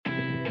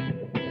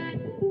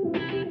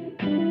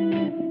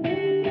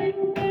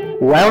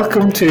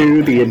Welcome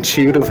to the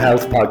Intuitive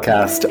Health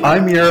Podcast.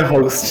 I'm your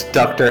host,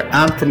 Dr.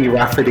 Anthony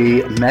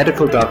Rafferty,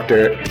 medical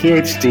doctor,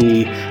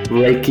 PhD,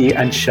 Reiki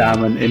and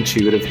Shaman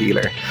intuitive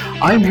healer.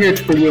 I'm here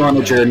to bring you on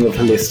a journey of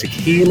holistic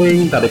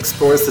healing that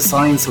explores the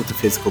science of the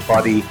physical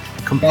body,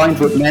 combined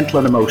with mental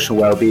and emotional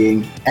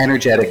well-being,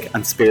 energetic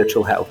and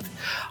spiritual health.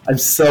 I'm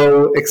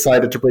so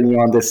excited to bring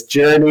you on this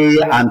journey,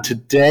 and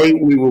today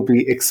we will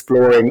be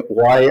exploring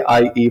why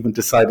I even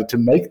decided to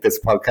make this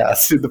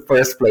podcast in the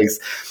first place.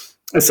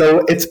 So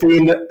it's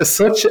been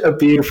such a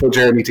beautiful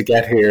journey to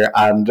get here,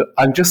 and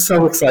I'm just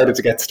so excited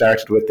to get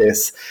started with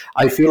this.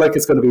 I feel like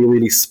it's going to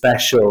be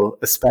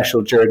a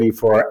special journey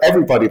for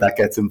everybody that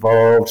gets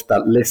involved,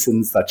 that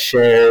listens, that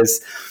shares.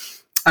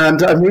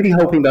 And I'm really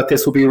hoping that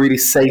this will be a really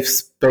safe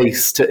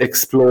space to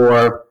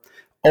explore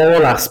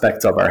all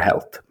aspects of our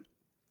health.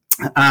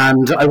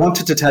 And I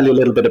wanted to tell you a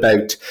little bit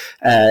about,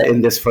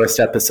 in this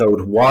first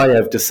episode, why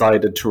I've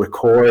decided to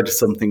record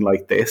something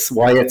like this,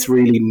 why it's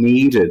really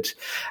needed,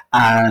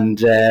 and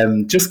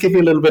just give you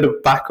a little bit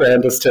of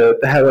background as to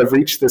how I've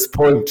reached this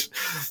point.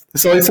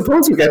 So I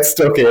suppose we get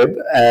stuck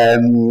in,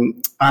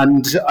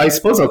 and I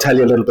suppose I'll tell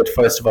you a little bit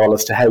first of all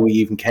as to how we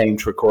even came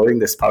to recording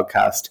this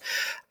podcast.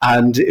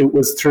 And it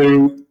was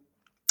through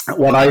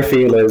what I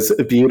feel is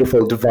a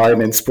beautiful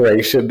divine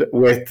inspiration,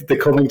 with the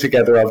coming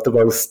together of the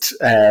most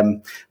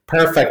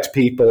perfect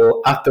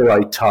people at the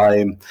right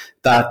time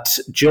that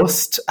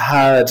just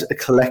had a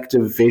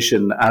collective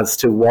vision as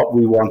to what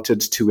we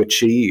wanted to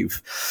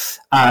achieve.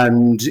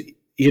 And,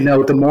 you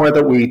know, the more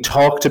that we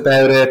talked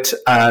about it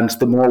and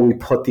the more we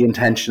put the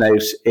intention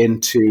out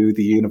into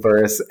the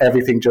universe,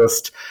 everything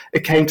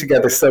it came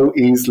together so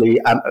easily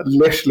and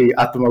literally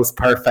at the most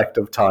perfect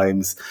of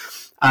times.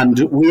 And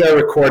we are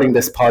recording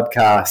this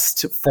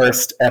podcast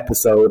first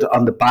episode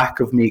on the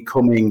back of me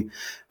coming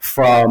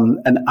from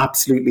an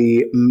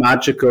absolutely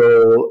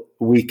magical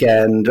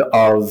weekend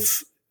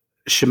of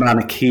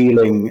shamanic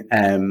healing,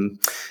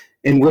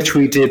 in which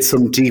we did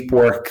some deep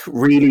work,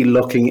 really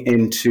looking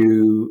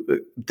into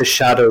the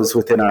shadows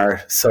within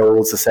our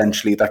souls,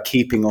 essentially, that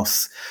keep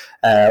us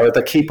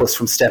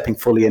from stepping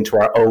fully into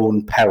our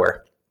own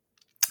power.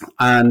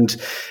 And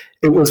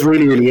it was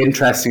really, really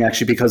interesting,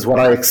 actually, because what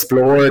I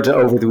explored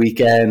over the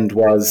weekend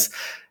was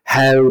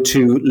how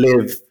to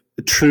live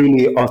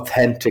truly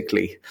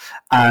authentically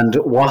and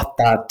what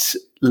that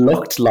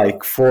looked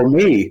like for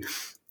me.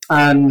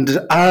 And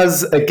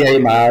as a gay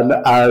man,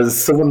 as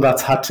someone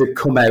that's had to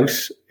come out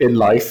in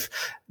life,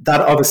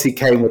 that obviously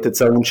came with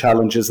its own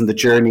challenges and the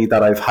journey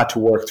that I've had to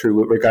work through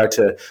with regard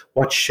to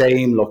what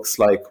shame looks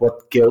like,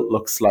 what guilt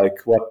looks like,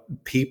 what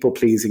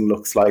people-pleasing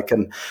looks like,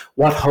 and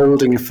what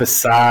holding a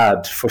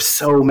facade for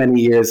so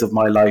many years of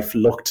my life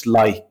looked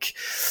like,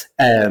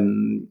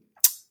 and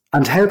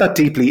how that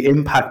deeply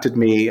impacted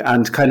me,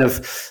 and kind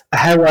of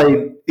how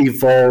I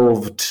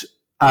evolved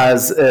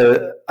as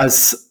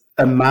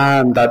a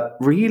man that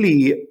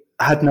really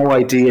had no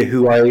idea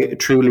who I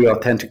truly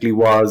authentically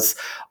was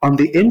on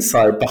the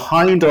inside,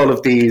 behind all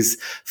of these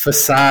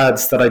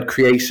facades that I'd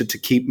created to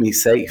keep me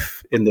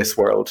safe in this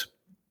world.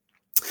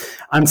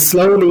 And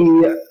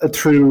slowly,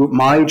 through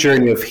my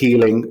journey of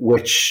healing,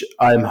 which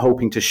I'm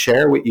hoping to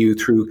share with you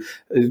through,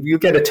 you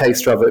get a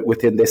taste of it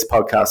within this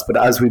podcast, but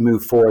as we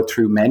move forward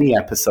through many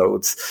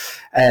episodes,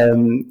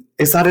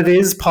 is that it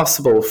is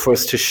possible for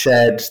us to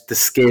shed the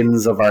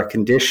skins of our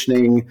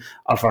conditioning,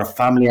 of our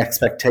family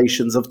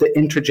expectations, of the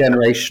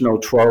intergenerational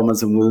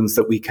traumas and wounds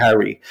that we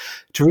carry,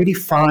 to really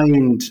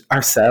find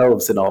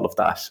ourselves in all of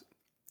that,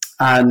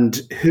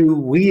 and who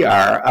we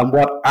are and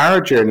what our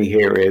journey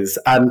here is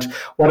and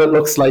what it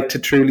looks like to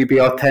truly be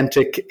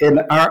authentic in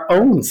our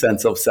own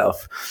sense of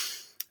self.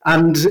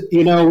 And,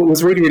 you know, it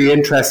was really, really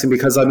interesting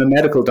because I'm a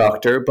medical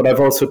doctor, but I've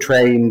also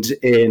trained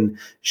in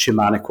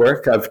shamanic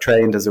work. I've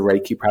trained as a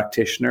Reiki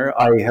practitioner.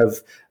 I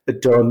have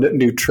done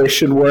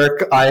nutrition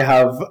work. I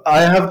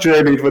have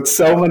journeyed with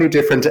so many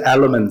different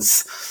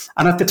elements.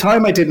 And at the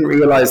time, I didn't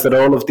realize that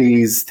all of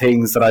these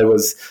things that I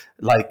was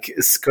like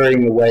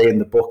scurrying away in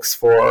the books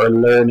for or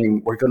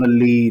learning were going to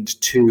lead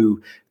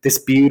to this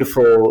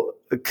beautiful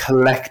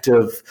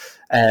collective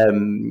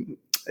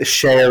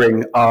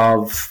sharing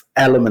of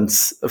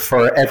elements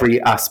for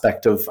every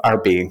aspect of our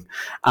being.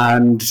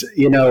 And,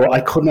 you know,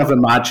 I couldn't have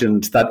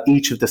imagined that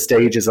each of the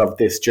stages of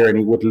this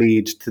journey would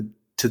lead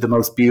to the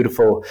most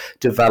beautiful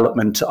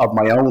development of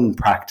my own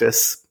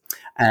practice,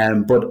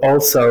 but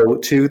also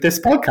to this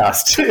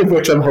podcast, in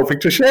which I'm hoping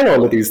to share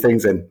all of these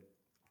things in.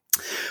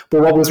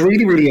 But what was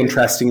really, really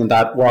interesting in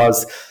that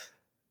was,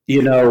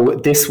 you know,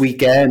 this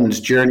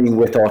weekend journeying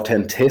with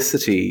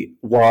authenticity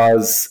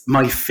was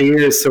my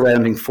fears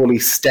surrounding fully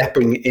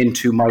stepping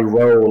into my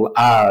role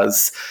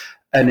as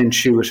an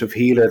intuitive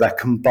healer that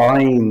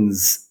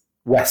combines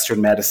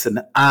Western medicine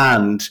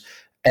and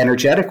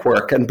energetic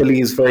work and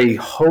believes very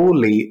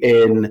wholly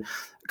in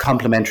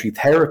complementary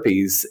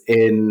therapies,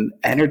 in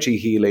energy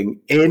healing,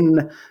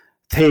 in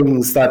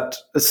things that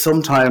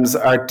sometimes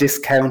are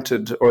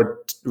discounted or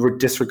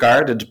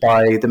disregarded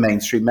by the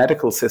mainstream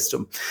medical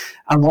system.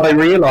 And what I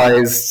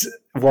realized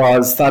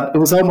was that it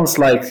was almost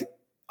like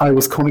I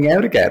was coming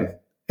out again.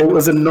 It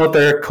was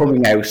another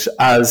coming out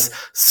as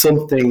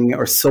something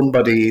or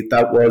somebody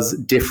that was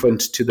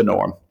different to the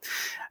norm.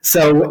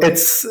 So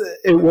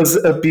it was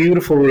a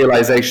beautiful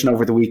realization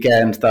over the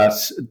weekend that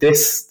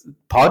this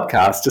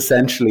podcast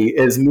essentially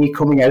is me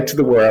coming out to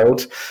the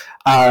world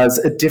as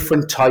a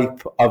different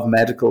type of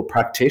medical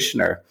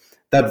practitioner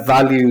that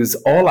values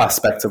all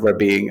aspects of our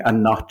being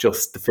and not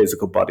just the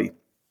physical body.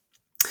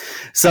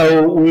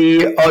 So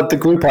the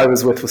group I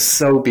was with was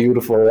so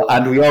beautiful,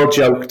 and we all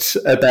joked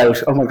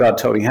about, oh my God,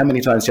 Tony, how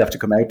many times do you have to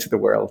come out to the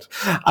world?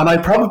 And I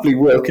probably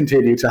will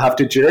continue to have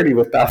to journey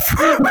with that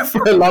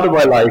for a lot of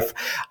my life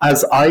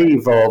as I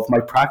evolve,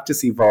 my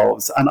practice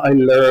evolves, and I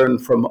learn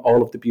from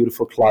all of the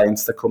beautiful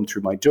clients that come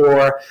through my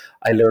door.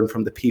 I learn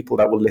from the people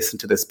that will listen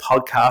to this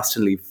podcast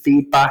and leave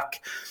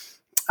feedback.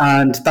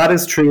 And that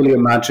is truly a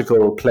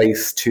magical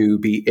place to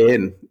be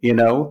in, you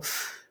know?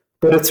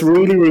 But it's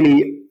really,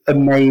 really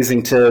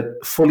amazing to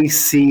fully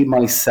see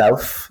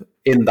myself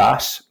in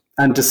that.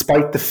 And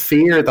despite the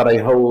fear that I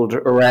hold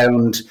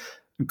around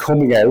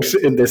coming out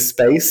in this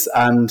space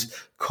and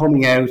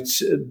coming out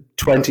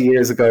 20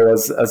 years ago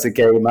as a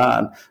gay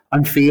man,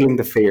 I'm feeling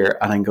the fear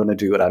and I'm going to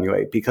do it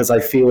anyway, because I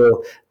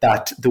feel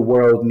that the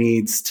world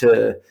needs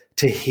to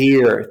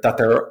hear that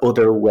there are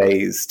other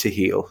ways to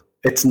heal.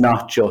 It's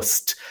not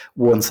just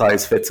one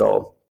size fits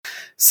all.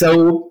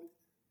 So,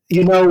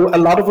 you know, a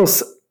lot of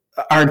us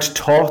aren't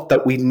taught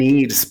that we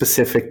need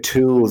specific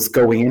tools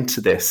going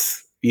into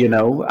this, you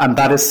know, and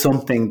that is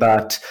something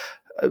that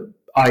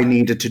I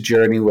needed to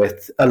journey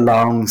with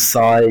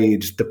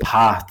alongside the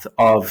path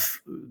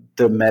of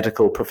the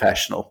medical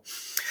professional.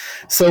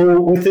 So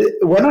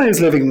when I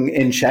was living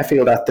in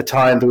Sheffield at the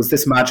time, there was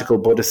this magical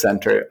Buddhist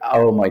center.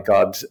 Oh my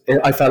God,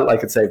 I felt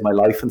like it saved my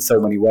life in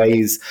so many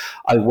ways.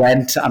 I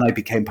went and I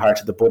became part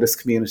of the Buddhist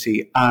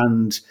community,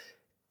 and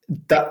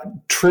that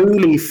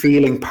truly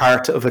feeling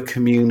part of a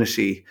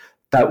community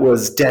that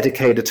was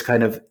dedicated to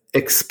kind of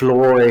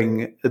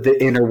exploring the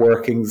inner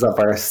workings of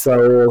our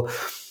soul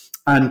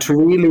and to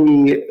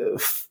really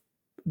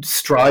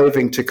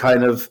striving to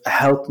kind of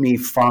help me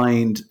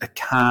find a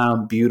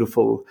calm,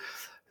 beautiful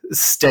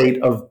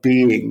state of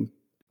being.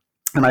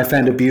 And I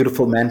found a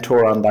beautiful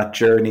mentor on that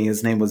journey.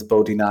 His name was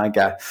Bodhi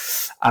Naga,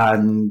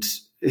 and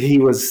he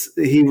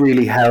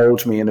really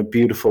held me in a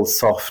beautiful,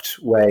 soft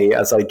way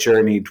as I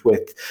journeyed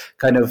with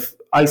kind of,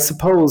 I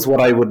suppose,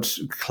 what I would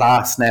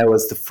class now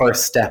as the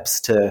first steps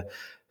to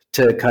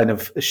kind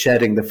of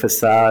shedding the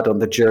facade on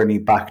the journey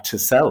back to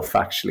self,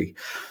 actually.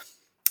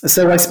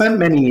 So I spent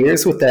many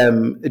years with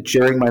them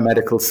during my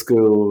medical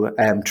school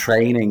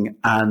training,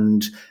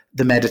 and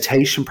the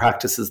meditation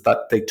practices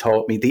that they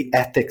taught me, the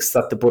ethics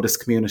that the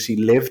Buddhist community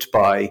lived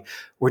by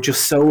were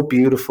just so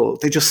beautiful.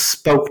 They just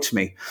spoke to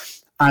me.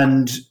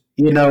 And,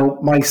 you know,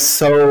 my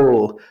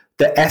soul,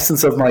 the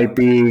essence of my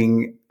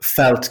being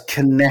felt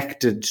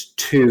connected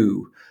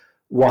to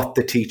what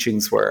the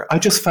teachings were. I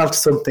just felt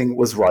something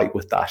was right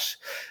with that,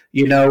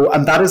 you know,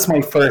 and that is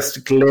my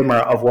first glimmer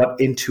of what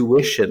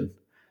intuition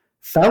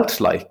felt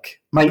like.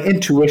 My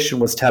intuition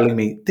was telling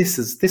me,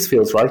 this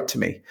feels right to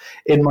me,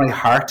 in my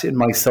heart, in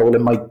my soul,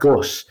 in my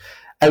gut,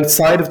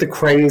 outside of the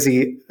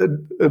crazy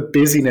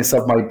busyness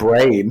of my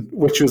brain,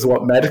 which was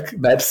what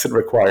medicine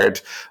required.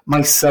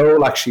 My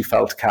soul actually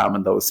felt calm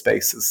in those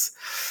spaces.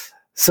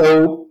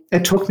 So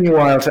it took me a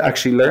while to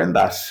actually learn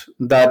that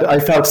I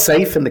felt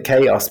safe in the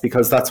chaos,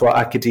 because that's what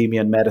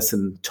academia and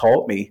medicine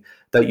taught me,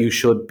 that you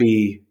should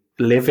be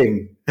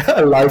living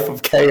a life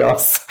of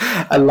chaos,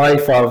 a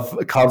life of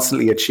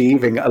constantly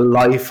achieving, a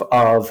life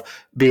of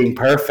being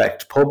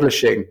perfect.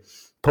 Publish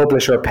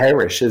or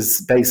perish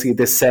is basically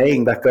this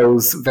saying that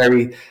goes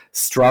very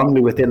strongly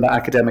within the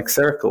academic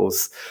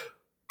circles.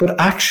 But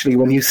actually,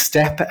 when you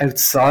step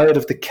outside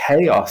of the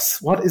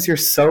chaos, what is your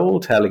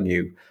soul telling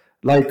you?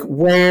 Like,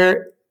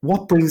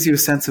 what brings you a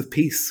sense of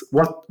peace?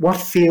 What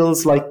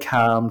feels like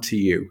calm to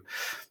you?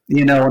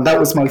 You know, and that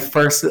was my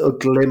first little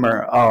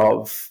glimmer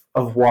of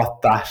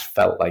what that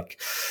felt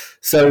like.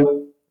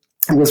 So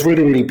it was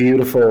really, really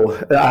beautiful,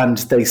 and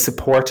they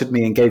supported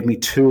me and gave me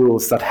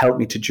tools that helped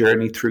me to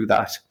journey through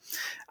that.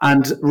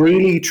 And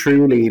really,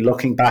 truly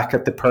looking back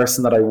at the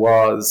person that I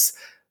was,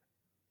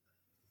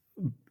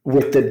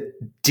 with the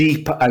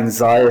deep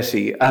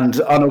anxiety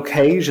and on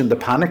occasion the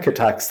panic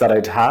attacks that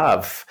I'd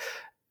have,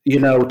 you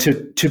know,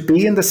 to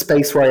be in the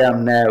space where I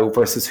am now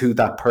versus who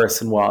that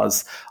person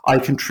was, I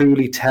can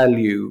truly tell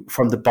you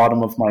from the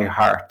bottom of my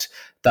heart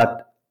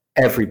that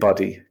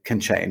everybody can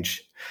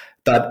change,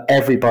 that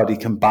everybody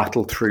can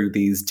battle through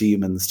these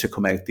demons to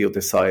come out the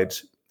other side.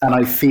 And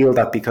I feel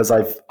that because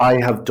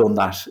I have done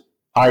that.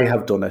 I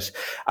have done it.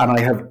 And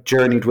I have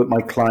journeyed with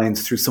my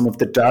clients through some of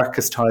the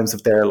darkest times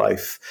of their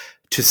life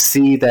to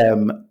see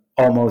them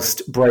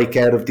almost break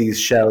out of these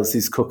shells,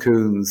 these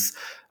cocoons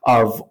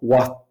of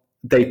what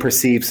they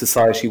perceive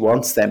society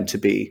wants them to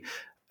be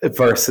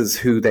versus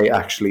who they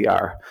actually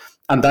are.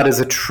 And that is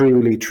a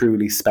truly,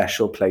 truly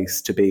special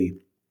place to be.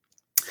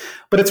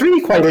 But it's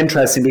really quite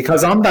interesting,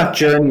 because on that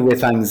journey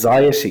with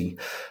anxiety,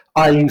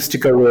 I used to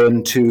go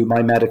into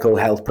my medical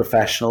health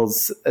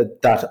professionals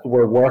that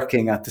were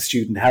working at the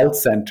Student Health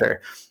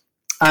Centre,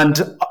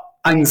 And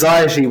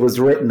anxiety was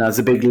written as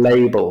a big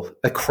label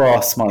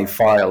across my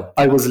file.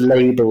 I was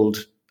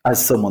labeled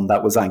as someone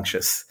that was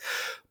anxious.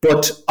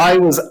 But I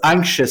was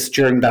anxious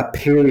during that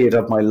period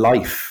of my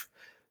life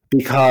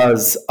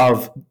because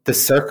of the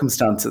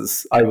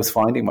circumstances I was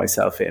finding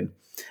myself in,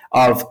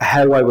 of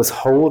how I was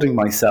holding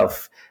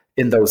myself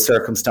in those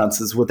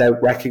circumstances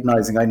without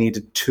recognizing I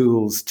needed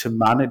tools to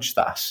manage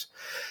that.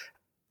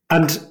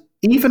 And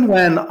even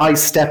when I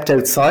stepped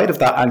outside of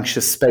that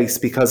anxious space,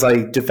 because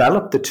I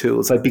developed the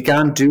tools, I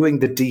began doing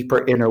the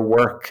deeper inner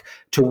work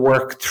to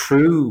work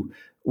through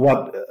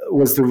what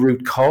was the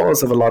root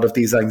cause of a lot of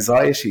these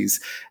anxieties.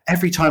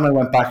 Every time I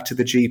went back to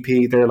the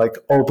GP, they're like,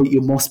 oh, but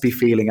you must be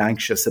feeling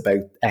anxious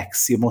about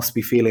X. You must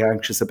be feeling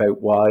anxious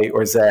about Y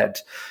or Z.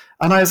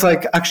 And I was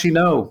like, actually,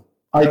 no,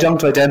 I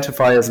don't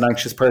identify as an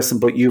anxious person,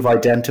 but you've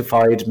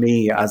identified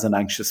me as an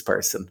anxious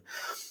person.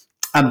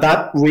 And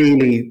that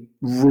really,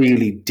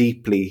 really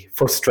deeply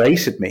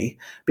frustrated me,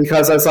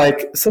 because I was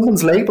like,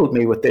 someone's labeled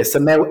me with this.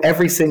 And now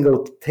every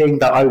single thing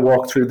that I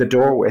walk through the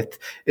door with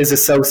is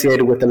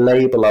associated with the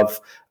label of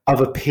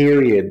a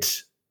period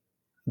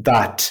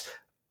that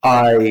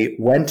I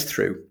went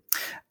through.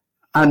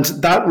 And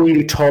that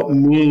really taught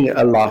me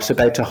a lot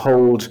about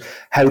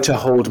how to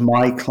hold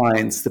my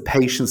clients, the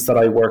patients that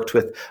I worked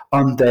with,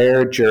 on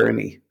their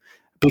journey.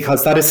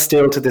 Because that is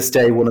still to this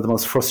day one of the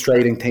most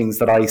frustrating things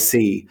that I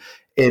see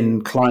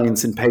in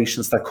clients and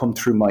patients that come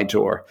through my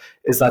door,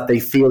 is that they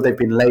feel they've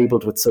been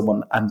labeled with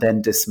someone and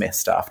then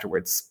dismissed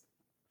afterwards.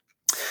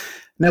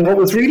 Now, what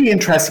was really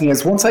interesting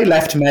is once I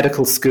left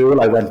medical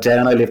school, I went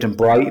down, I lived in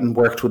Brighton,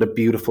 worked with a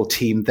beautiful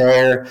team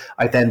there.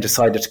 I then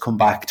decided to come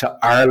back to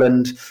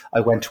Ireland. I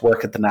went to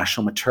work at the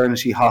National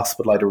Maternity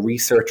Hospital. I had a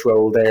research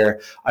role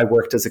there. I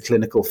worked as a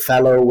clinical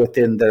fellow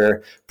within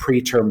their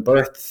preterm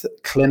birth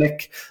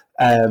clinic.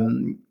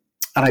 And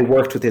I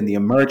worked within the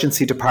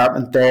emergency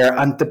department there.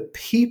 And the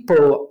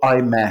people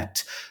I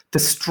met, the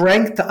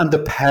strength and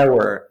the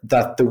power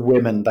that the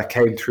women that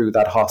came through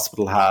that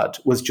hospital had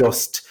was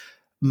just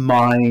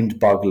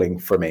mind-boggling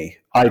for me.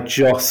 I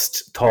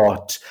just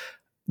thought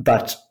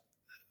that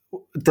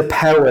the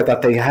power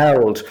that they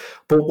held,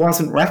 but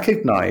wasn't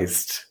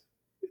recognized.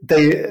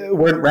 They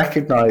weren't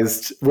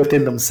recognized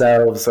within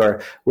themselves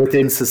or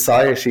within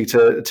society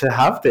to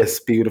have this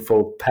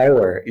beautiful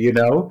power, you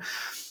know?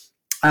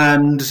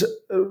 And,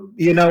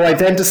 you know, I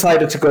then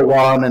decided to go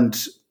on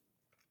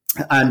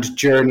and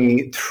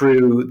journey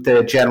through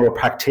the general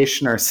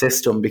practitioner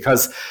system,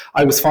 because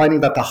I was finding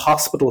that the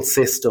hospital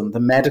system, the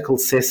medical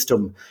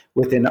system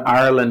within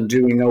Ireland,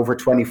 doing over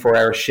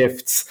 24-hour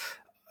shifts,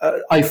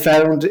 I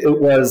found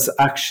it was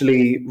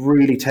actually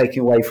really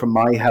taking away from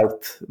my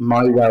health,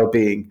 my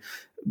well-being.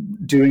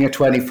 Doing a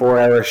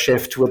 24-hour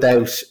shift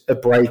without a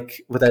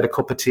break, without a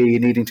cup of tea,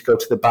 needing to go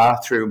to the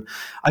bathroom.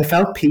 I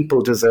felt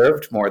people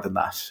deserved more than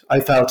that.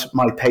 I felt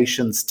my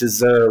patients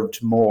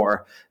deserved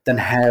more than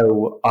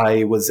how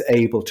I was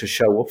able to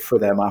show up for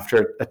them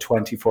after a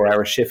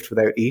 24-hour shift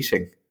without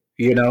eating,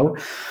 you know?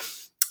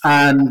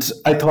 And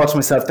I thought to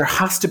myself, there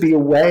has to be a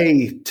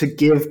way to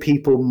give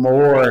people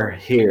more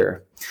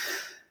here.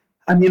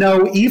 And, you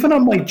know, even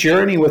on my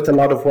journey with a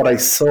lot of what I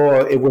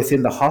saw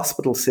within the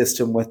hospital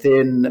system,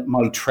 within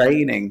my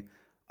training,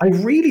 I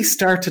really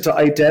started to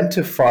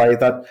identify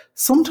that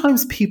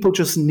sometimes people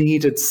just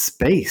needed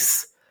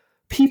space.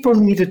 People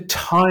needed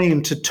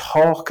time to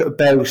talk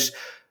about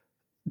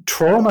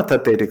trauma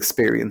that they'd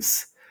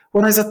experienced.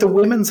 When I was at the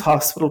women's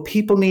hospital,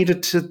 people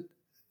needed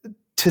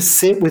to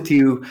sit with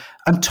you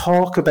and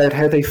talk about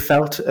how they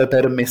felt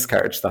about a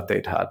miscarriage that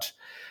they'd had,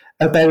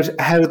 about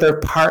how their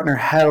partner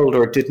held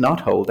or did not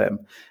hold them,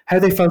 how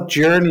they felt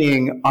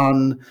journeying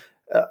on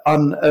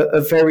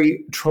a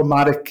very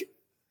traumatic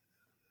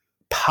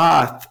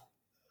path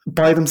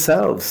by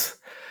themselves.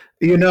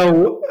 You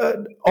know,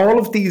 all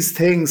of these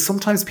things,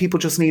 sometimes people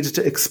just needed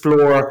to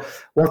explore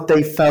what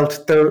they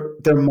felt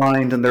their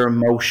mind and their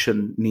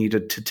emotion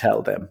needed to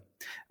tell them,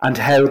 and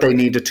how they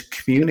needed to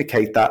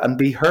communicate that and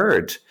be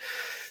heard.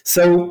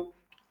 So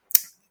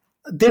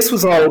this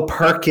was all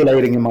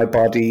percolating in my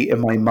body, in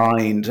my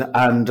mind,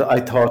 and I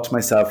thought to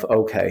myself,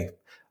 okay,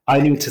 I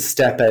need to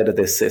step out of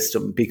this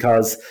system,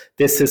 because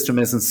this system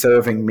isn't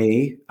serving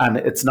me and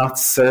it's not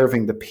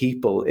serving the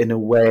people in a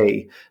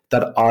way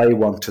that I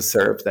want to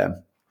serve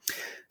them.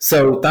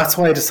 So that's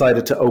why I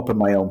decided to open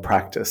my own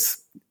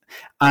practice.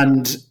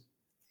 And,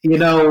 you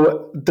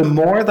know, the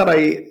more that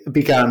I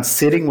began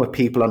sitting with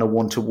people on a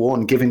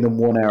one-to-one, giving them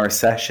 1 hour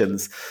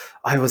sessions,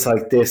 I was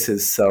like, this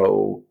is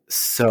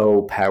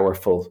so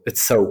powerful.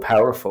 It's so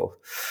powerful.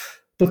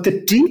 But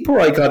the deeper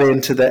I got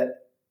into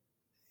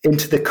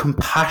the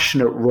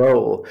compassionate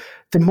role,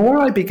 the more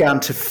I began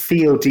to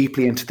feel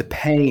deeply into the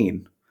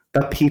pain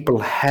that people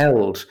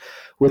held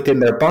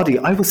within their body.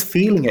 I was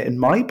feeling it in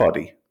my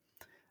body.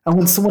 And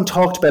when someone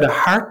talked about a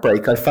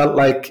heartbreak, I felt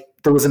like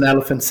there was an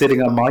elephant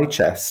sitting on my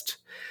chest.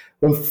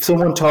 When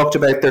someone talked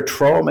about their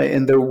trauma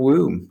in their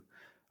womb,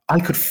 I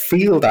could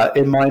feel that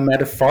in my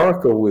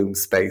metaphorical womb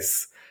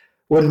space.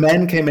 When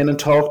men came in and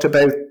talked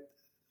about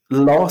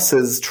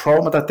losses,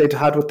 trauma that they'd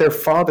had with their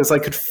fathers. I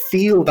could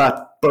feel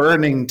that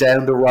burning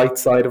down the right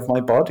side of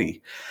my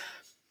body.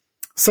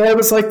 So I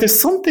was like, there's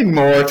something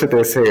more to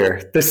this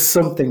here. There's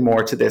something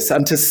more to this.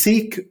 And to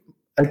seek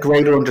a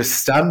greater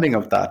understanding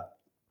of that,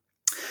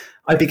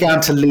 I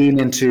began to lean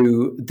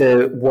into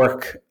the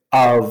work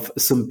of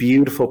some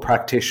beautiful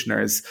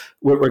practitioners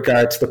with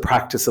regard to the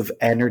practice of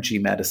energy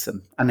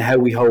medicine and how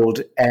we hold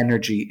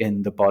energy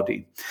in the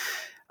body.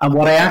 And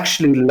what I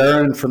actually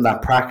learned from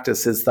that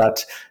practice is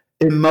that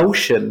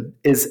emotion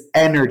is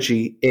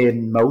energy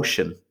in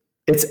motion.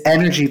 It's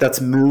energy that's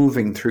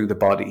moving through the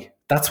body.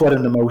 That's what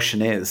an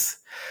emotion is.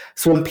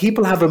 So when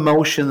people have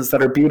emotions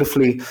that are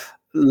beautifully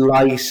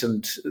light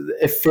and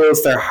it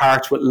fills their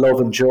heart with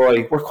love and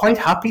joy, we're quite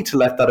happy to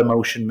let that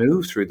emotion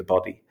move through the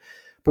body.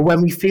 But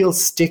when we feel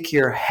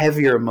stickier,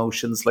 heavier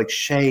emotions like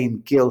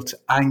shame, guilt,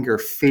 anger,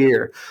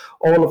 fear,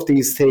 all of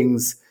these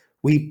things,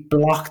 we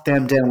block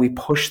them down, we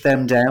push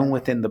them down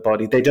within the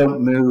body. They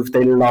don't move,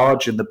 they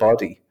lodge in the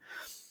body.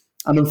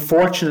 And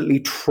unfortunately,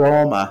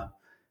 trauma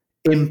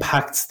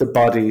impacts the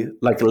body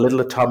like a little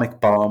atomic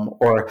bomb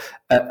or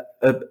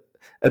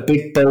a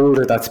big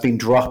boulder that's been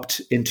dropped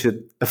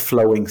into a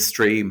flowing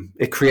stream.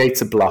 It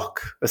creates a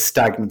block, a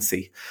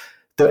stagnancy.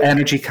 The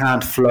energy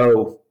can't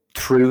flow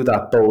through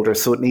that boulder,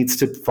 so it needs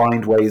to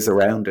find ways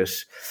around it.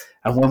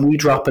 And when we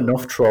drop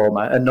enough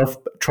trauma, enough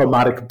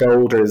traumatic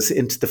boulders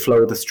into the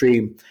flow of the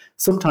stream,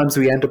 sometimes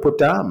we end up with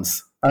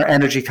dams. Our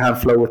energy can't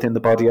flow within the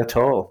body at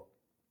all.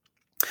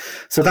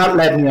 So that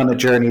led me on a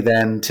journey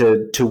then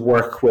to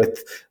work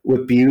with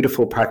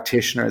beautiful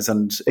practitioners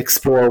and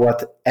explore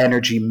what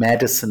energy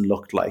medicine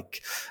looked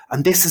like.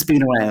 And this has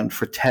been around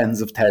for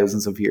tens of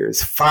thousands of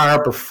years,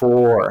 far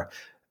before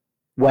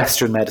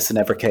Western medicine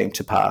ever came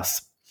to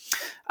pass.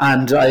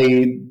 And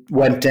I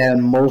went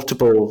down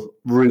multiple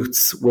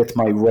routes with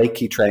my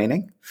Reiki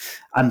training.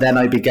 And then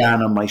I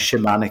began on my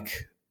shamanic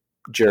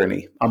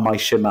journey, on my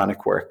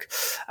shamanic work.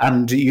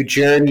 And you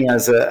journey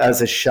as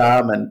a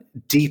shaman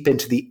deep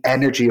into the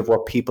energy of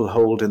what people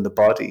hold in the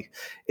body,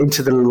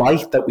 into the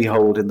light that we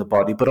hold in the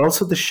body, but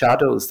also the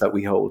shadows that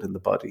we hold in the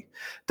body,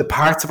 the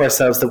parts of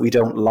ourselves that we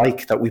don't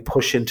like, that we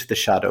push into the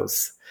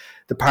shadows,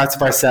 the parts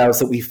of ourselves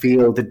that we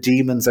feel the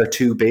demons are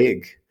too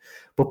big.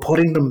 But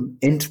putting them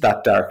into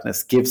that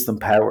darkness gives them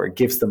power,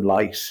 gives them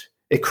light.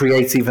 It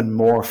creates even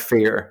more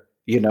fear,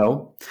 you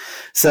know?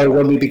 So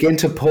when we begin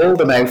to pull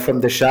them out from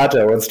the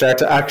shadow and start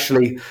to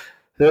actually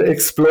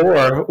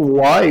explore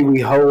why we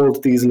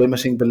hold these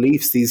limiting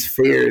beliefs, these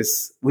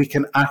fears, we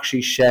can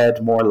actually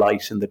shed more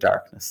light in the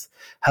darkness,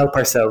 help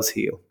ourselves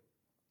heal.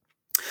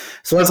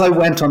 So as I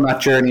went on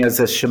that journey as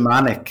a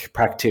shamanic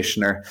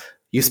practitioner,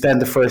 you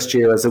spend the first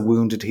year as a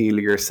wounded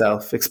healer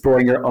yourself,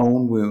 exploring your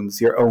own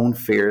wounds, your own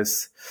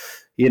fears,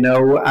 you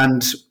know,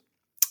 and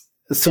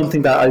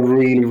something that I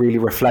really, really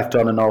reflect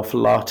on an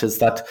awful lot is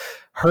that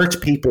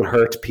hurt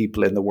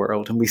people in the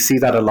world. And we see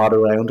that a lot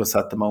around us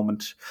at the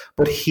moment.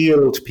 But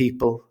healed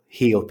people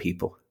heal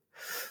people.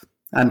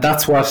 And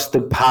that's what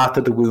the path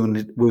of the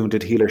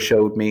wounded healer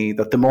showed me,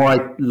 that the more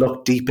I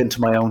looked deep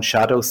into my own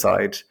shadow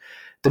side,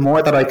 the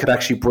more that I could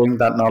actually bring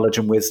that knowledge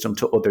and wisdom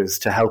to others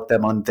to help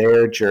them on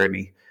their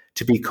journey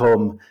to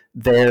become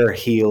their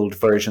healed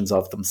versions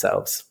of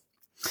themselves.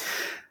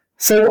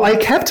 So I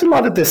kept a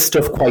lot of this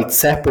stuff quite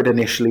separate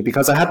initially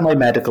because I had my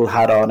medical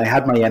hat on, I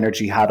had my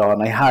energy hat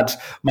on, I had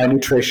my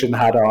nutrition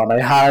hat on,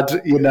 I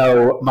had, you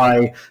know,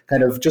 my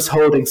kind of just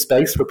holding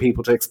space for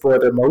people to explore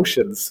their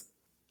emotions.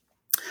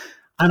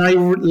 And I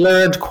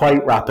learned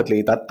quite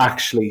rapidly that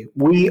actually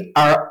we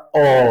are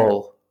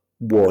all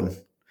one.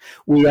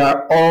 We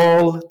are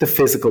all the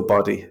physical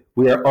body.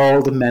 We are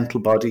all the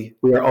mental body.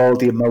 We are all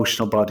the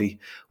emotional body.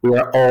 We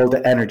are all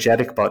the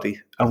energetic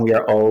body. And we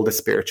are all the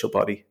spiritual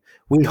body.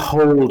 We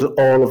hold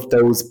all of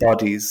those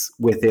bodies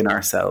within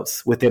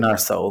ourselves, within our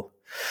soul.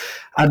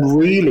 And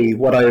really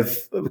what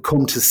I've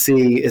come to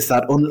see is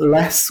that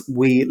unless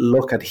we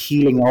look at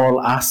healing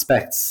all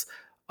aspects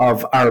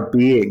of our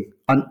being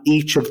on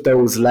each of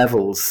those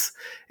levels,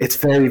 it's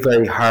very,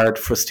 very hard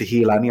for us to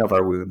heal any of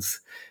our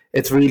wounds.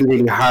 It's really,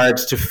 really hard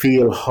to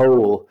feel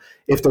whole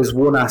if there's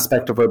one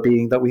aspect of our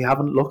being that we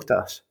haven't looked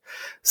at.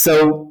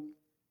 So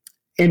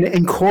in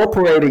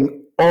incorporating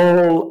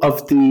all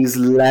of these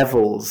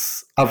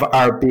levels of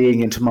our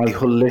being into my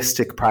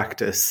holistic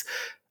practice,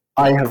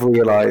 I have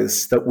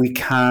realized that we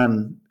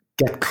can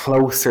get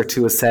closer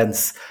to a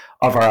sense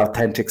of our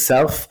authentic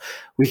self.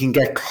 We can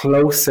get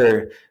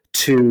closer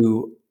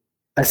to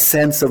a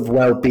sense of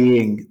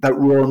well-being that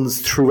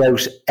runs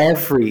throughout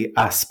every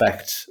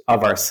aspect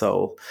of our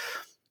soul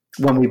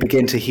when we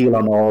begin to heal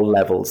on all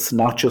levels,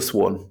 not just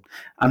one.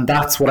 And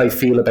that's what I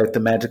feel about the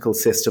medical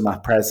system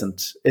at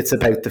present. It's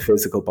about the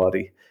physical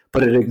body,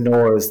 but it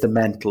ignores the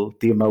mental,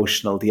 the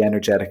emotional, the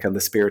energetic, and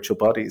the spiritual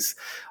bodies.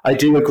 I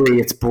do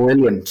agree it's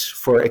brilliant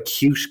for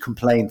acute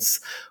complaints,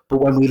 but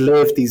when we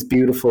live these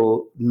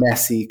beautiful,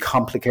 messy,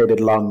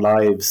 complicated, long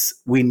lives,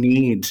 we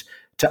need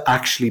to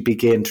actually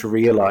begin to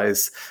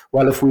realize,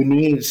 well, if we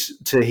need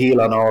to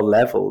heal on all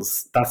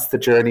levels, that's the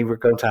journey we're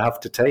going to have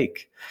to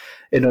take.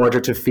 in order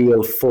to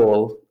feel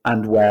full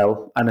and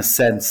well and a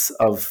sense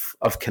of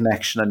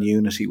connection and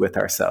unity with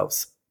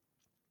ourselves.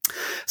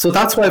 So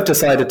that's why I've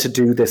decided to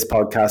do this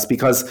podcast,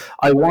 because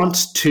I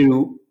want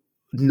to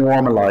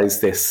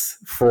normalize this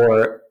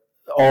for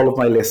all of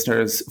my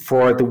listeners,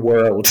 for the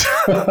world.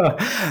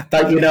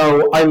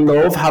 That, I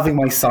love having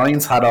my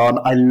science hat on.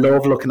 I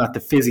love looking at the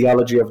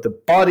physiology of the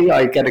body.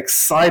 I get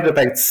excited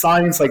about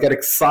science. I get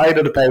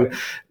excited about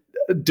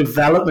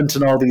development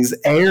in all these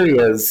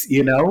areas,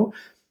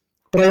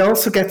 But I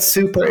also get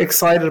super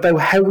excited about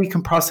how we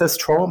can process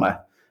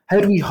trauma. How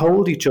do we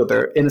hold each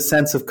other in a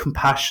sense of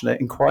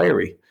compassionate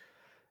inquiry?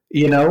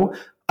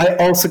 I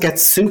also get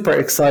super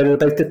excited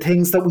about the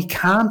things that we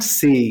can't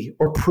see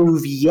or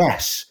prove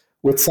yet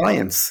with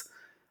science.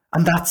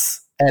 And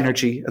that's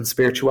energy and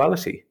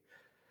spirituality.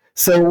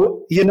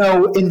 So, in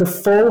the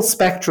full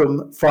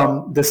spectrum,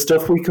 from the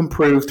stuff we can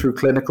prove through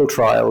clinical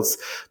trials,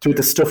 through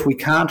the stuff we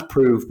can't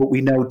prove, but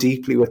we know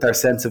deeply with our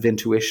sense of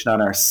intuition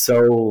and our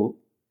soul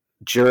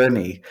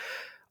journey,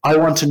 I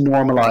want to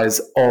normalize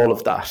all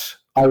of that.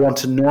 I want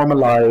to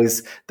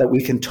normalize that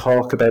we can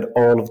talk about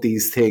all of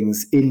these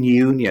things in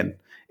union.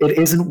 It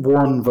isn't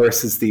one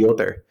versus the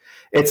other.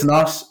 It's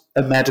not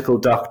a medical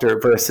doctor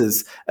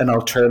versus an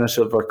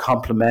alternative or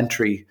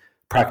complementary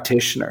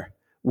practitioner.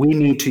 We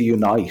need to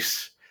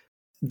unite.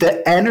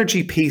 The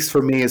energy piece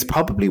for me is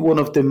probably one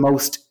of the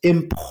most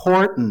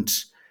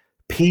important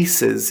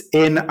pieces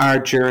in our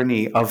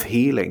journey of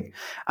healing.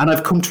 And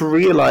I've come to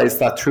realize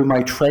that through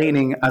my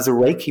training as a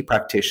Reiki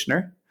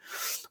practitioner,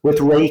 with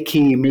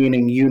Reiki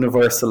meaning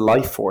universal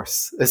life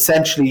force.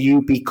 Essentially,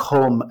 you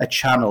become a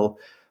channel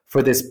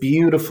for this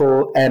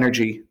beautiful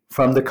energy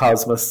from the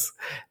cosmos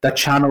that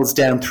channels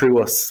down through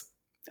us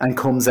and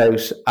comes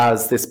out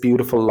as this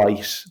beautiful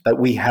light that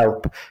we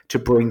help to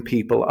bring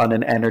people on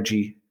an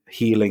energy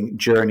healing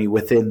journey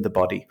within the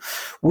body.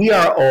 We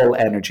are all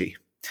energy.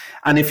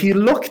 And if you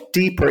look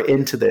deeper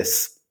into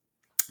this,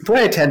 the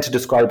way I tend to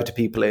describe it to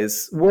people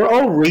is we're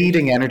all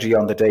reading energy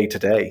on the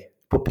day-to-day.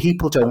 But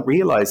people don't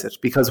realize it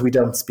because we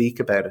don't speak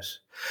about it.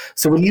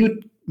 So when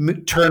you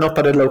turn up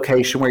at a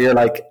location where you're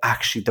like,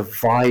 actually, the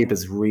vibe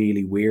is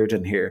really weird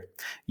in here,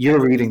 you're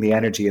reading the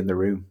energy in the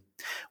room.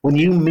 When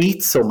you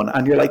meet someone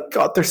and you're like,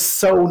 God, they're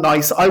so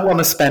nice, I want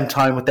to spend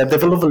time with them, they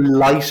have a lovely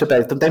light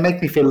about them, they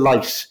make me feel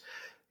light,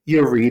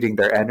 you're reading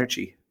their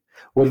energy.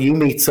 When you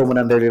meet someone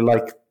and they're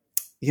like,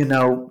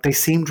 they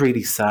seemed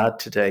really sad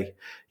today,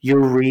 you're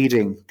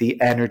reading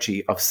the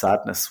energy of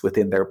sadness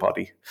within their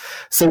body.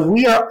 So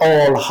we are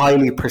all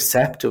highly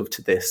perceptive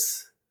to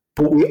this,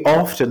 but we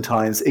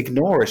oftentimes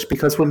ignore it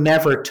because we're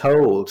never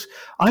told.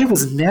 I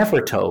was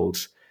never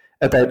told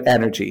about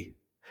energy.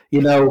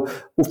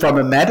 From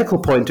a medical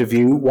point of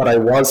view, what I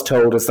was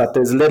told is that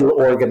there's little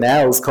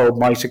organelles called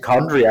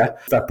mitochondria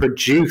that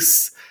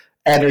produce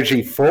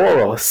energy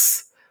for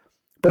us.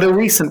 But a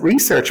recent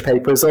research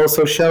paper has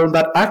also shown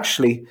that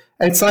actually,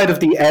 outside of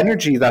the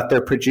energy that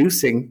they're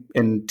producing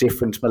in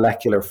different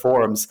molecular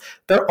forms,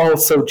 they're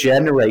also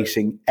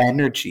generating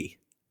energy.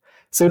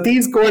 So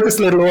these gorgeous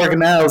little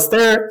organelles,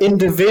 they're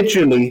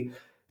individually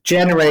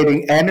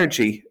generating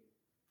energy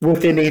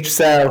within each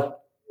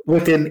cell.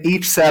 Within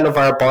each cell of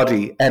our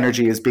body,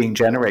 energy is being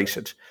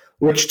generated,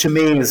 which to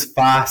me is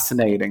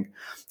fascinating.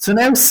 So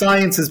now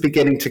science is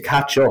beginning to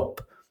catch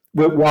up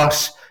with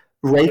what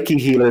Reiki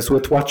healers,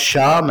 with what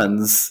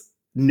shamans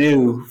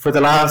knew for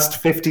the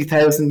last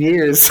 50,000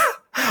 years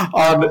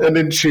on an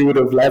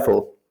intuitive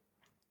level.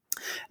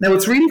 Now,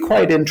 it's really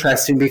quite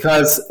interesting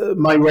because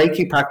my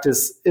Reiki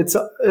practice, it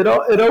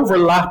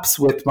overlaps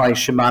with my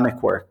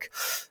shamanic work.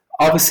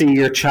 Obviously,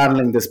 you're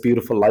channeling this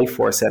beautiful life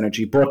force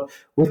energy, but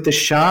with the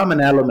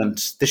shaman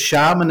element, the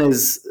shaman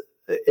is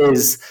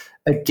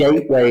a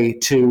gateway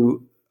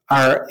to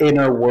our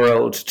inner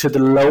world, to the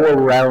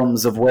lower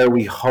realms of where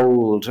we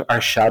hold our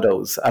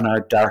shadows and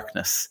our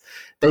darkness.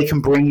 They can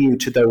bring you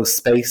to those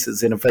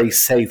spaces in a very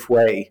safe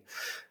way.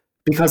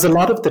 Because a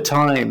lot of the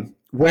time,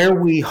 where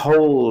we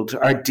hold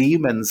our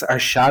demons, our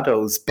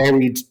shadows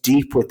buried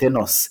deep within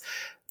us,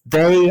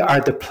 they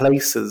are the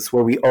places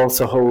where we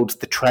also hold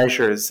the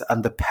treasures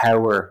and the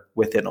power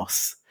within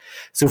us.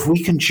 So if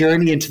we can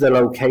journey into the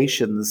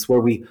locations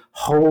where we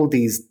hold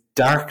these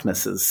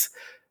darknesses,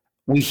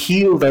 we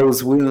heal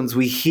those wounds,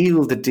 we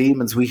heal the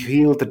demons, we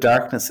heal the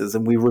darknesses,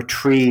 and we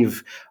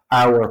retrieve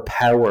our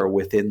power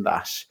within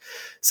that.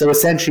 So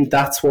essentially,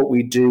 that's what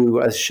we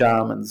do as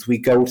shamans. We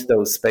go to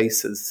those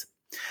spaces.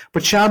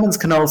 But shamans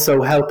can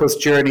also help us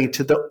journey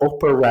to the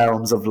upper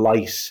realms of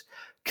light,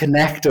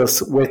 connect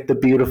us with the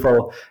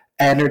beautiful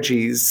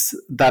energies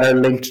that are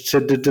linked to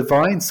the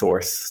divine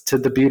source, to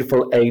the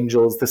beautiful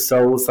angels, the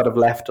souls that have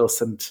left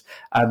us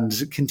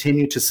and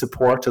continue to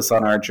support us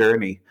on our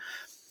journey.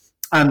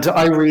 And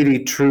I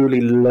really,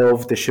 truly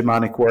love the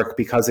shamanic work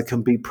because it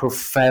can be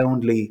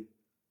profoundly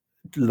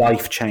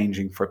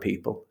life-changing for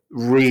people.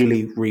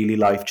 Really, really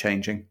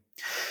life-changing.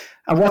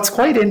 And what's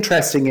quite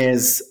interesting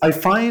is I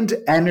find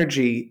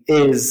energy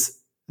is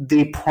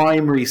the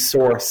primary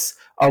source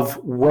of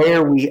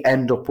where we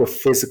end up with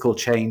physical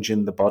change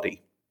in the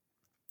body.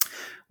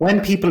 When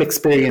people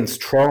experience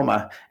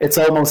trauma, it's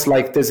almost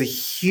like there's a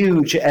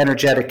huge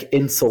energetic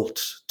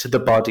insult to the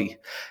body.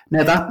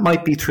 Now, that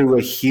might be through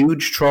a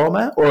huge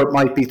trauma, or it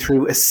might be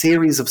through a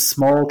series of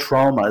small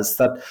traumas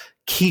that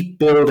keep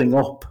building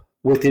up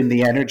within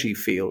the energy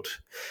field.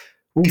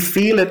 We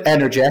feel it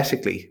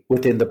energetically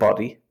within the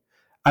body.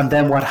 And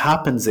then what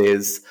happens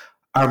is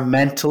our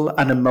mental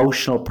and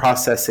emotional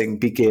processing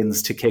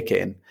begins to kick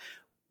in.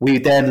 We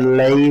then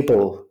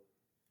label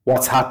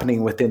what's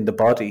happening within the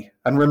body.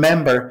 And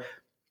remember,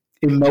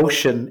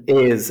 emotion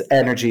is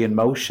energy in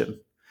motion.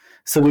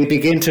 So we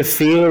begin to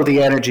feel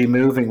the energy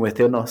moving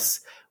within us.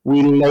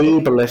 We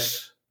label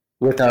it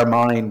with our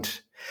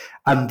mind.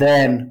 And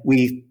then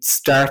we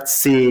start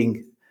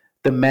seeing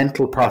the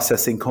mental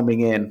processing coming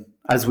in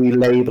as we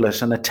label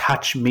it and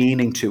attach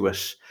meaning to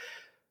it.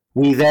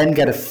 We then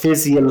get a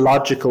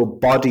physiological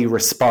body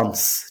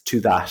response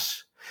to that.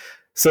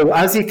 So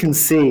as you can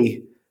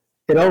see,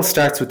 it all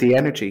starts with the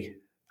energy.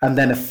 And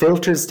then it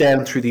filters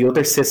down through the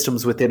other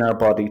systems within our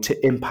body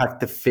to impact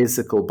the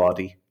physical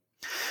body.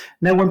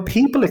 Now, when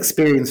people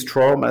experience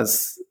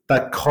traumas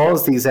that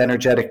cause these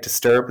energetic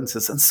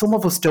disturbances, and some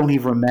of us don't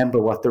even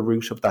remember what the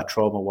root of that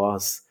trauma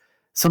was.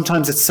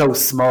 Sometimes it's so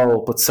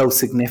small, but so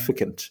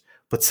significant,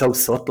 but so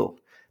subtle,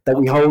 that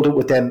we hold it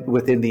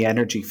within the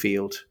energy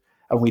field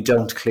and we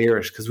don't clear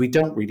it because we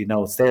don't really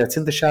know it's there. It's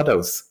in the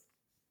shadows.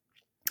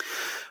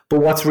 But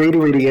what's really,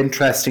 really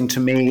interesting to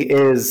me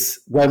is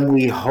when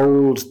we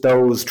hold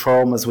those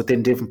traumas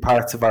within different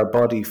parts of our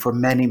body for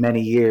many,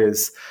 many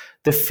years,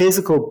 the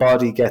physical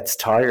body gets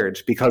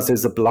tired because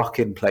there's a block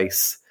in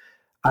place.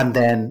 And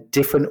then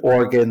different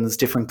organs,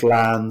 different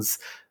glands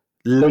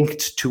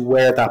linked to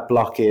where that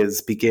block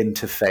is begin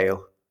to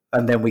fail.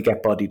 And then we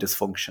get body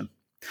dysfunction.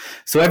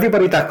 So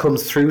everybody that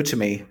comes through to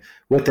me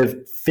with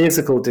a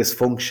physical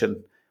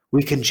dysfunction,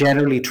 we can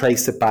generally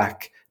trace it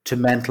back to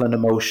mental and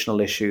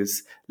emotional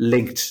issues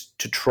linked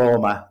to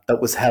trauma that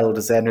was held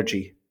as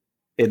energy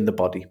in the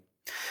body.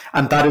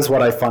 And that is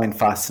what I find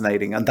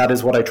fascinating. And that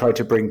is what I try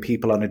to bring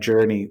people on a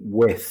journey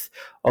with.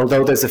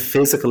 Although there's a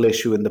physical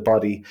issue in the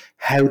body,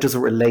 how does it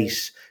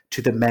relate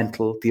to the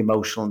mental, the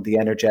emotional, and the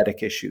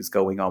energetic issues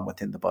going on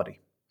within the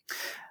body?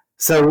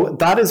 So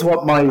that is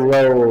what my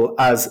role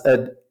as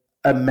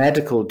a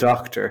medical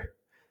doctor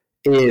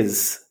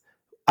is,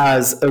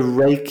 as a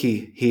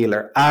Reiki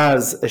healer,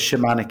 as a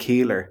shamanic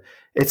healer.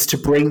 It's to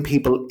bring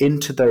people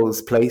into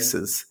those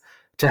places,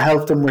 to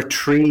help them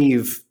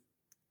retrieve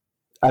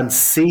and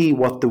see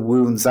what the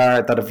wounds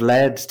are that have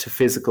led to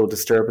physical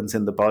disturbance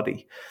in the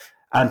body,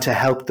 and to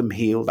help them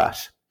heal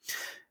that.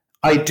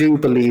 I do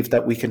believe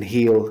that we can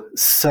heal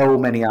so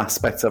many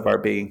aspects of our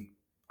being.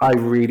 I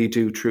really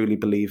do truly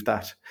believe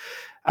that.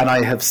 And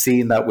I have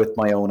seen that with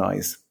my own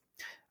eyes.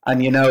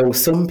 And, you know,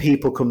 some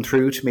people come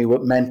through to me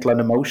with mental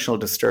and emotional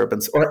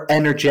disturbance or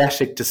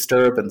energetic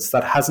disturbance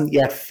that hasn't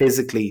yet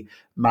physically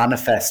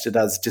manifested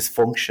as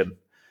dysfunction.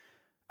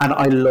 And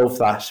I love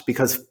that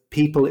because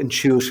people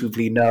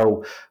intuitively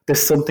know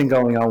there's something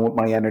going on with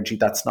my energy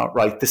that's not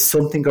right. There's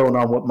something going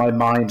on with my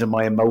mind and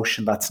my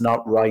emotion that's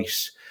not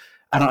right.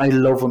 And I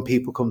love when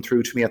people come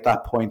through to me at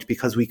that point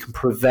because we can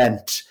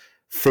prevent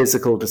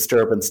physical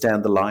disturbance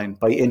down the line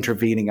by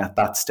intervening at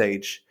that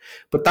stage.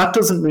 But that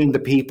doesn't mean the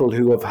people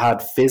who have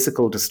had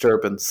physical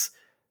disturbance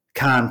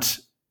can't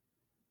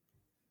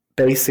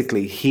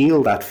basically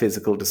heal that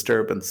physical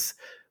disturbance.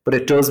 But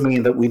it does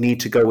mean that we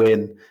need to go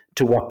in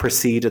to what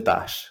preceded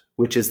that,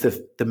 which is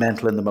the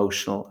mental and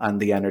emotional and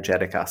the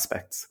energetic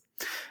aspects.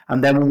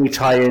 And then when we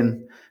tie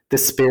in the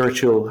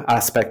spiritual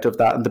aspect of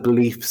that and the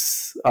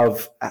beliefs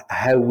of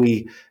how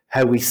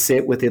we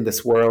sit within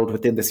this world,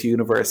 within this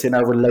universe, in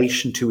our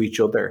relation to each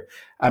other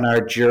and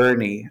our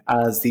journey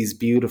as these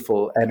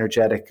beautiful,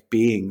 energetic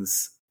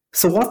beings.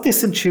 So what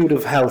this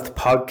Intuitive Health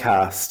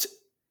podcast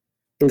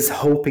is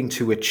hoping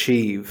to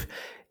achieve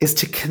is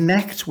to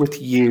connect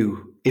with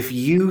you if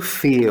you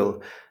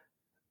feel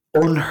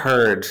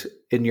unheard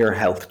in your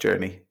health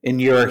journey, in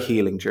your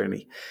healing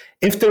journey.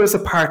 If there is a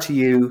part of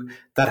you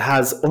that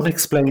has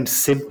unexplained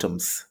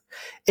symptoms,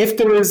 if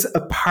there is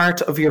a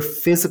part of your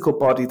physical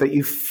body that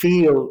you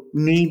feel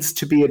needs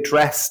to be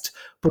addressed,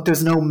 but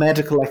there's no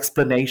medical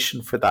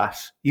explanation for that,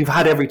 you've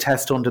had every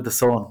test under the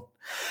sun.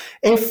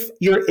 If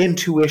your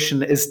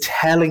intuition is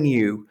telling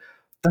you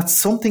that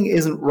something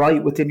isn't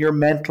right within your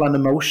mental and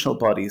emotional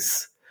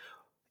bodies,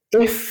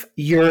 if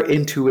your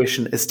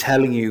intuition is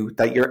telling you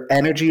that your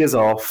energy is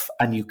off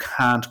and you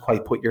can't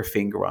quite put your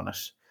finger on it,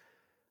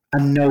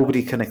 and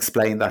nobody can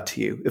explain that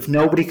to you, if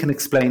nobody can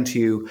explain to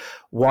you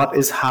what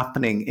is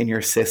happening in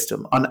your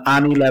system on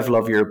any level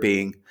of your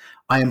being,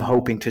 I am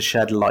hoping to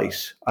shed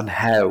light on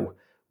how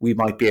we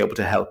might be able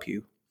to help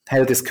you,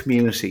 how this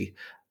community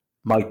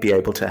might be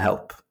able to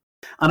help.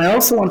 And I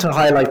also want to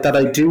highlight that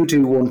I do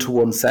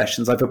one-to-one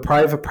sessions. I have a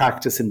private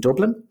practice in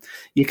Dublin.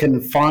 You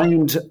can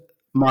find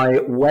my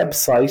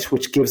website,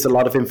 which gives a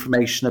lot of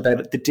information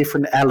about the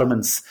different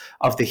elements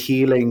of the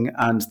healing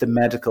and the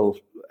medical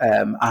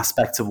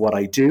aspects of what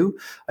I do.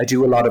 I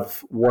do a lot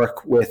of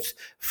work with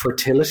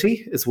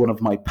fertility, is one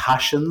of my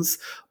passions,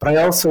 but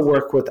I also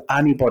work with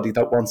anybody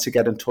that wants to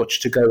get in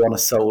touch to go on a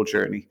soul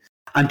journey.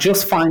 And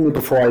just finally,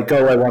 before I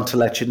go, I want to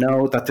let you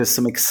know that there's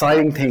some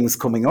exciting things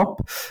coming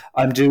up.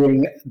 I'm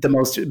doing the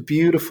most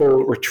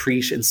beautiful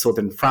retreat in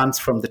southern France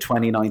from the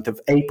 29th of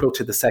April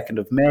to the 2nd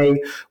of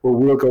May, where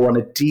we'll go on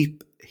a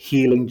deep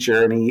healing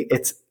journey.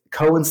 It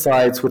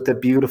coincides with the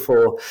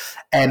beautiful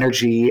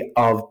energy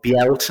of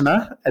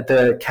Bealtaine,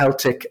 the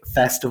Celtic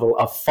festival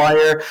of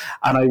fire.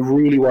 And I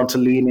really want to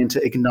lean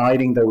into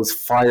igniting those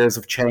fires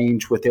of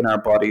change within our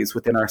bodies,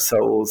 within our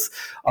souls.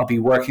 I'll be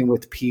working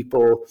with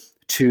people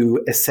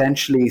to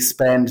essentially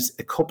spend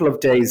a couple of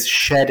days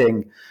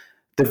shedding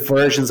the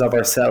versions of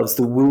ourselves,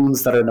 the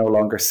wounds that are no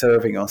longer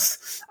serving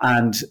us,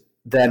 and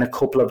then a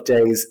couple of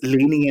days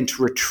leaning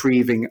into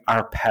retrieving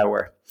our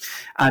power.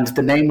 And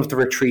the name of the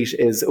retreat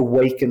is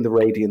Awaken the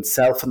Radiant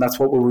Self, and that's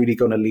what we're really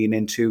going to lean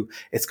into.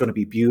 It's going to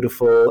be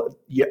beautiful.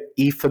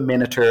 Aoife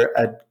Minator,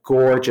 a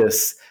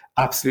gorgeous,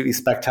 absolutely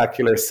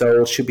spectacular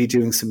soul, she'll be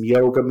doing some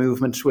yoga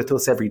movement with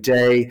us every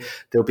day.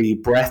 There'll be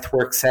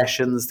breathwork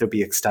sessions. There'll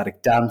be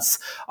ecstatic dance.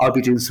 I'll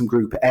be doing some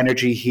group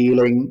energy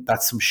healing.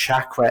 That's some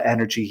chakra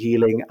energy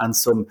healing and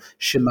some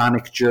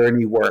shamanic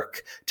journey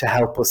work to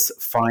help us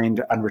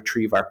find and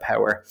retrieve our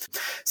power.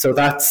 So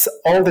that's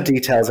all the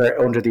details are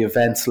under the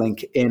events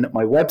link in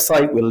my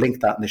website. We'll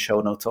link that in the show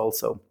notes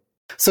also.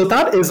 So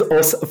that is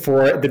us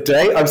for the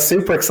day. I'm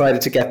super excited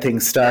to get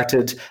things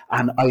started,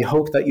 and I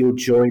hope that you'll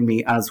join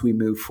me as we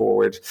move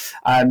forward.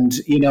 And,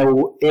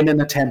 in an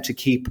attempt to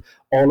keep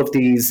all of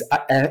these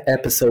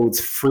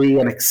episodes free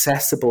and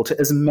accessible to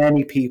as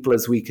many people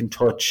as we can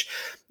touch,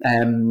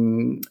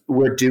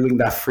 we're doing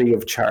that free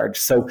of charge.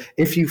 So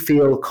if you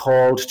feel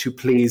called to,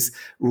 please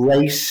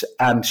rate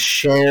and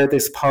share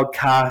this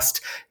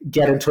podcast,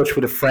 get in touch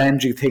with a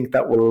friend you think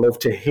that will love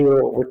to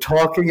hear what we're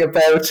talking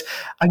about,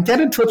 and get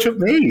in touch with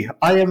me.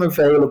 I am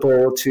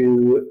available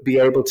to be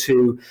able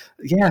to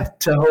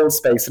hold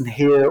space and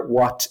hear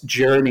what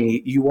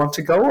journey you want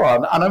to go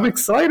on. And I'm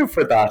excited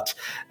for that.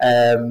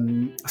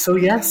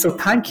 So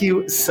thank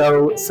you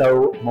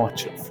so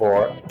much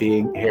for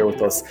being here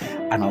with us,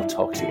 and I'll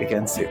talk to you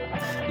again soon.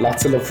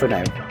 Lots of love for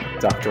now,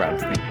 Dr.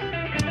 Anthony.